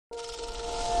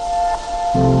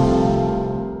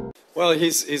Well,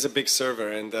 he's a big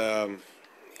server, and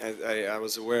I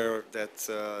was aware that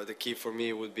the key for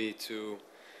me would be to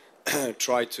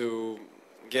try to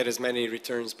get as many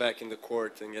returns back in the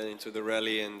court and get into the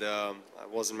rally, and I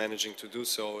wasn't managing to do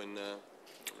so in the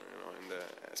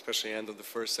especially end of the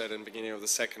first set and beginning of the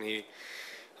second.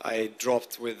 I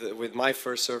dropped with my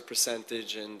first serve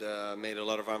percentage and made a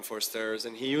lot of unforced errors,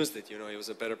 and he used it. You know, he was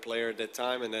a better player at that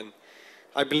time, and then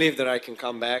I believe that I can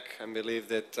come back. I believe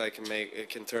that I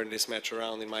can turn this match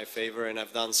around in my favor, and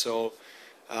I've done so.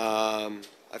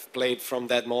 I've played from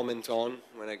that moment on,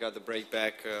 when I got the break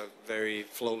back, very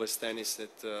flawless tennis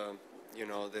that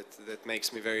that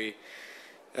makes me very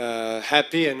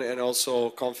happy and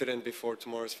also confident before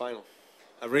tomorrow's final.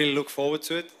 I really look forward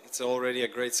to it. It's already a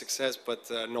great success,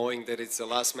 but knowing that it's the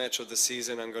last match of the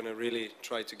season, I'm going to really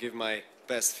try to give my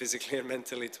best physically and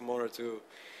mentally tomorrow to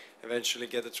eventually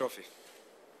get the trophy.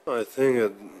 I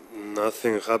think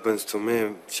nothing happens to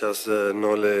me, just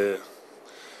Nole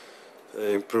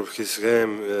improved his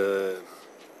game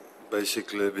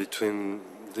basically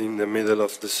in the middle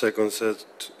of the second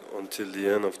set until the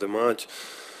end of the match,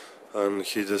 and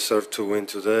he deserved to win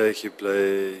today. He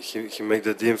made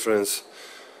the difference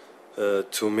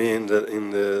to me in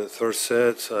the third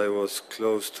set. I was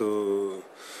close to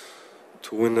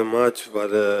win the match,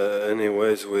 but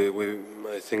anyways,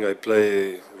 I think I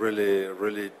play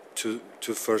really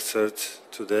two first sets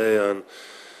today,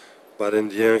 but in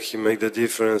the end he made the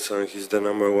difference, and he's the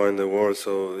 #1 in the world.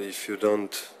 So if you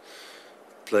don't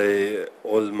play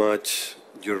all match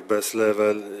your best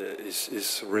level,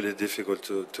 it's really difficult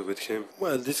to beat him.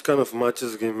 Well, these kind of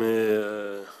matches give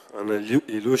me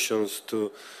illusions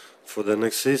for the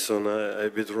next season. I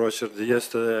beat Roger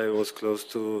yesterday. I was close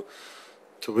to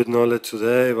beat Nole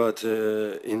today, but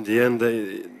in the end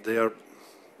they are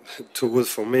too good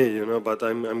for me, you know. But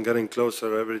I'm getting closer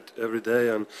every day,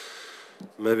 and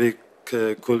maybe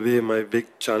could be my big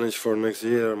challenge for next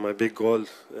year, my big goal,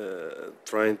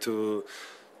 trying to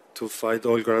fight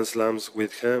all Grand Slams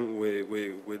with him,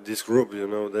 with this group, you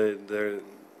know.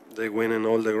 They win in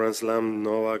all the Grand Slams,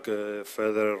 Novak,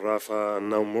 Federer, Rafa, and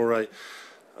now Murray,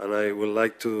 and I would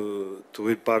like to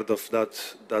be part of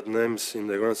that names in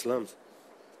the Grand Slams.